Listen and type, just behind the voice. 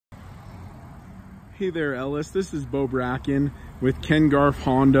Hey there, Ellis. This is Bo Bracken with Ken Garff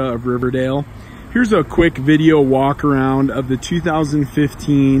Honda of Riverdale. Here's a quick video walk around of the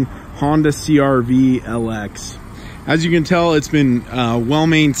 2015 Honda CR-V LX. As you can tell, it's been well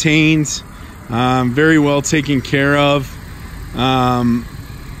maintained, very well taken care of.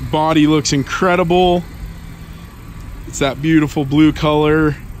 Body looks incredible. It's that beautiful blue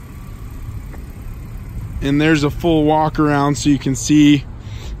color. And there's a full walk around so you can see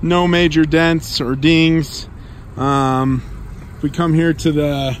no major dents or dings. If we come here to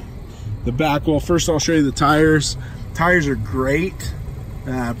the back, well, first I'll show you the tires. Tires are great,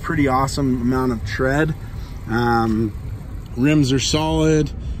 pretty awesome amount of tread. Rims are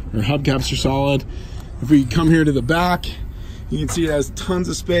solid, or hubcaps are solid. If we come here to the back, you can see it has tons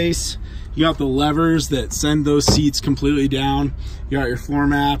of space. You got the levers that send those seats completely down. You got your floor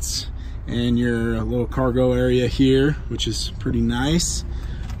mats and your little cargo area here, which is pretty nice.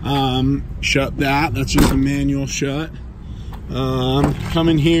 Shut that's just a manual shut. Come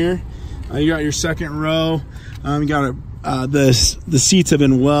in here, you got your second row. You got the seats have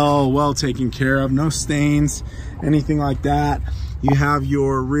been well taken care of, no stains, anything like that. You have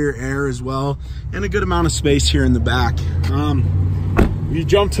your rear air as well, and a good amount of space here in the back. You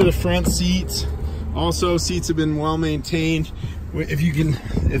jump to the front seats. Also, seats have been well maintained. If you can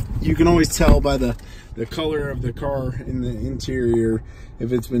always tell by the color of the car in the interior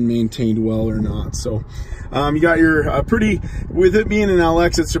if it's been maintained well or not. So you got your with it being an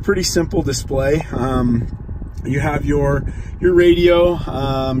LX, it's a pretty simple display. You have your radio.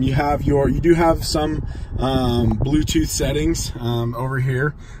 You do have some Bluetooth settings over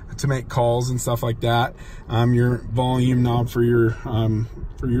here to make calls and stuff like that. Your volume knob for your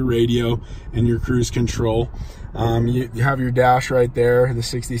radio and your cruise control. You have your dash right there, the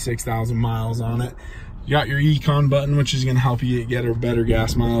 66,000 miles on it. You got your econ button, which is going to help you get a better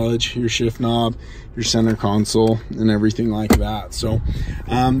gas mileage, your shift knob, your center console, and everything like that. So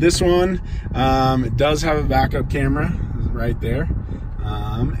this one, it does have a backup camera right there.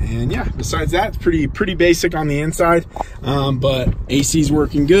 And yeah, besides that, it's pretty basic on the inside, but AC's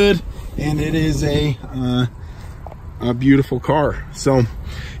working good, and it is a beautiful car. So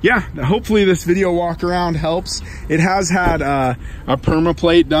yeah, hopefully this video walk around helps. It has had a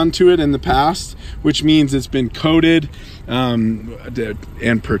permaplate done to it in the past, which means it's been coated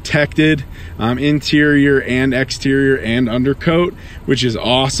and protected, interior and exterior and undercoat, which is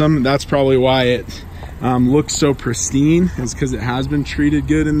awesome. That's probably why it looks so pristine, is because it has been treated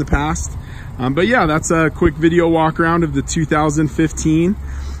good in the past. But yeah, that's a quick video walk around of the 2015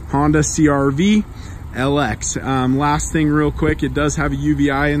 Honda CR-V LX. Last thing real quick, it does have a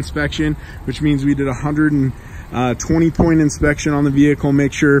UVI inspection, which means we did a 120-point inspection on the vehicle.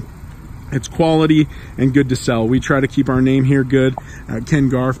 Make sure it's quality and good to sell. We try to keep our name here good at Ken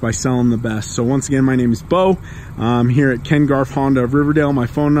Garff by selling the best. So once again, my name is Bo. I'm here at Ken Garff Honda of Riverdale. My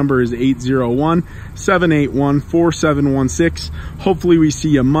phone number is 801-781-4716. Hopefully we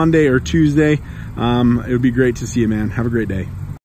see you Monday or Tuesday. It would be great to see you, man. Have a great day.